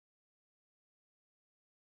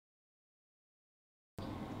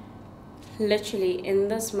Literally, in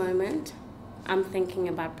this moment, I'm thinking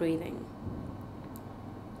about breathing.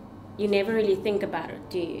 You never really think about it,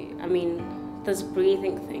 do you? I mean, this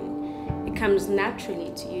breathing thing, it comes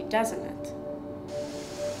naturally to you, doesn't it?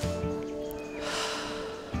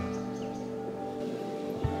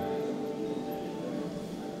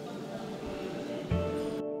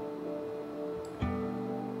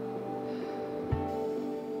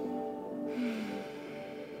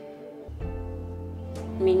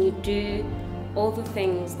 I mean, you do all the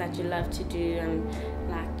things that you love to do, and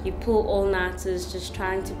like you pull all-nighters just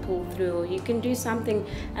trying to pull through, or you can do something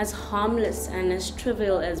as harmless and as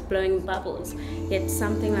trivial as blowing bubbles, yet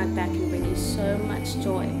something like that can bring you so much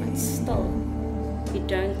joy, but still, you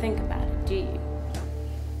don't think about it, do you?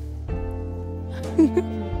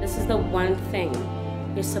 This is the one thing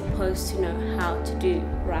you're supposed to know how to do,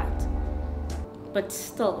 right? But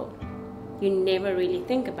still, you never really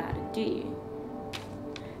think about it, do you?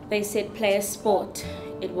 They said play a sport,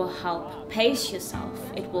 it will help. Pace yourself,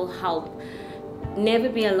 it will help. Never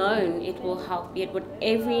be alone, it will help. Yet with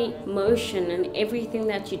every motion and everything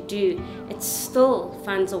that you do, it still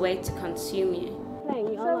finds a way to consume you.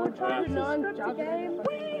 So we're trying to non-jump game.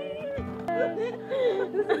 This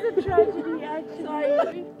is a tragedy,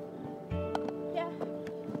 actually. Yeah.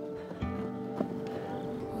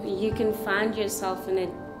 You can find yourself in a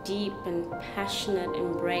deep and passionate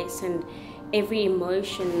embrace, and every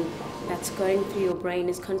emotion that's going through your brain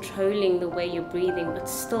is controlling the way you're breathing, but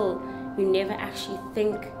still, you never actually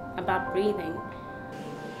think about breathing.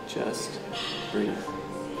 Just breathe.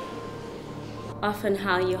 Often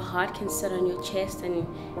how your heart can sit on your chest and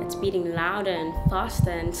it's beating louder and faster,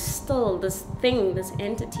 and still this thing, this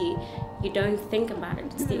entity, you don't think about it.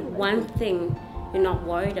 It's the one thing you're not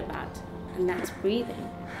worried about, and that's breathing.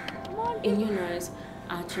 In your nose,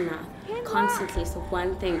 out your mouth. Constantly, it's the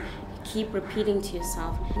one thing you keep repeating to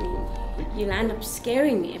yourself. I mean, you'll end up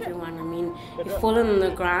scaring everyone. I mean, you've fallen on the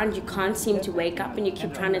ground, you can't seem to wake up, and you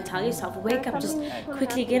keep trying to tell yourself, wake up, just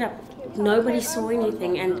quickly get up. Nobody saw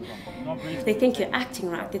anything, and they think you're acting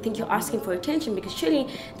right. They think you're asking for attention, because surely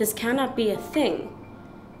this cannot be a thing.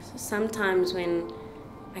 So sometimes when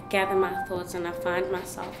I gather my thoughts and I find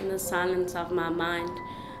myself in the silence of my mind,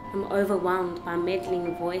 I'm overwhelmed by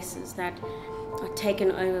meddling voices that are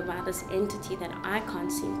taken over by this entity that I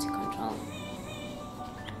can't seem to control.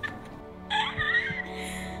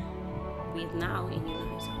 Breathe now, in your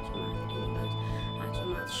nose, out your mouth, in your nose, out your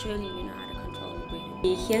mouth. Surely you know how to control your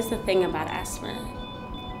breathing. Here's the thing about asthma.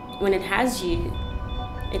 When it has you,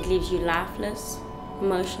 it leaves you lifeless,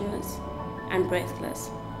 motionless, and breathless.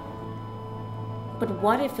 But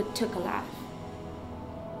what if it took a life?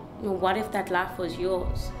 What if that life was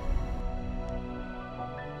yours?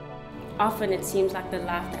 Often it seems like the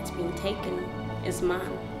life that's been taken is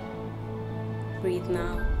mine. Breathe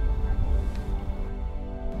now.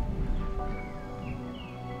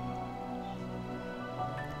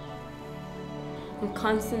 I'm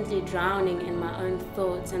constantly drowning in my own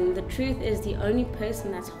thoughts, and the truth is the only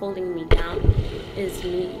person that's holding me down is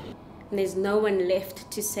me. And there's no one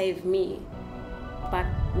left to save me but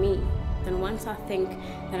me. Then once I think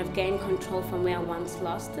that I've gained control from where I once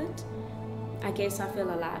lost it, I guess I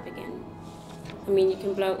feel alive again. I mean, you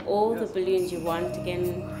can blow all the balloons you want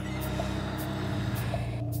again.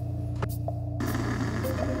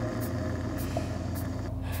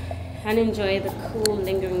 And enjoy the cool,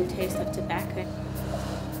 lingering taste of tobacco.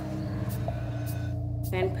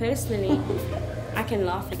 And personally, I can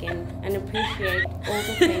laugh again and appreciate all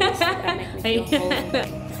the things that make me feel whole.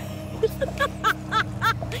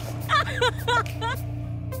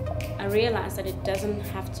 I realized that it doesn't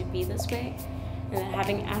have to be this way, and that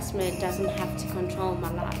having asthma doesn't have to control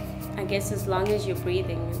my life. I guess as long as you're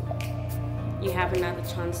breathing, you have another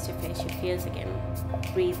chance to face your fears again.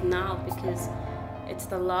 Breathe now, because it's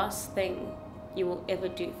the last thing you will ever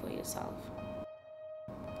do for yourself.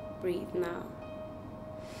 Breathe now.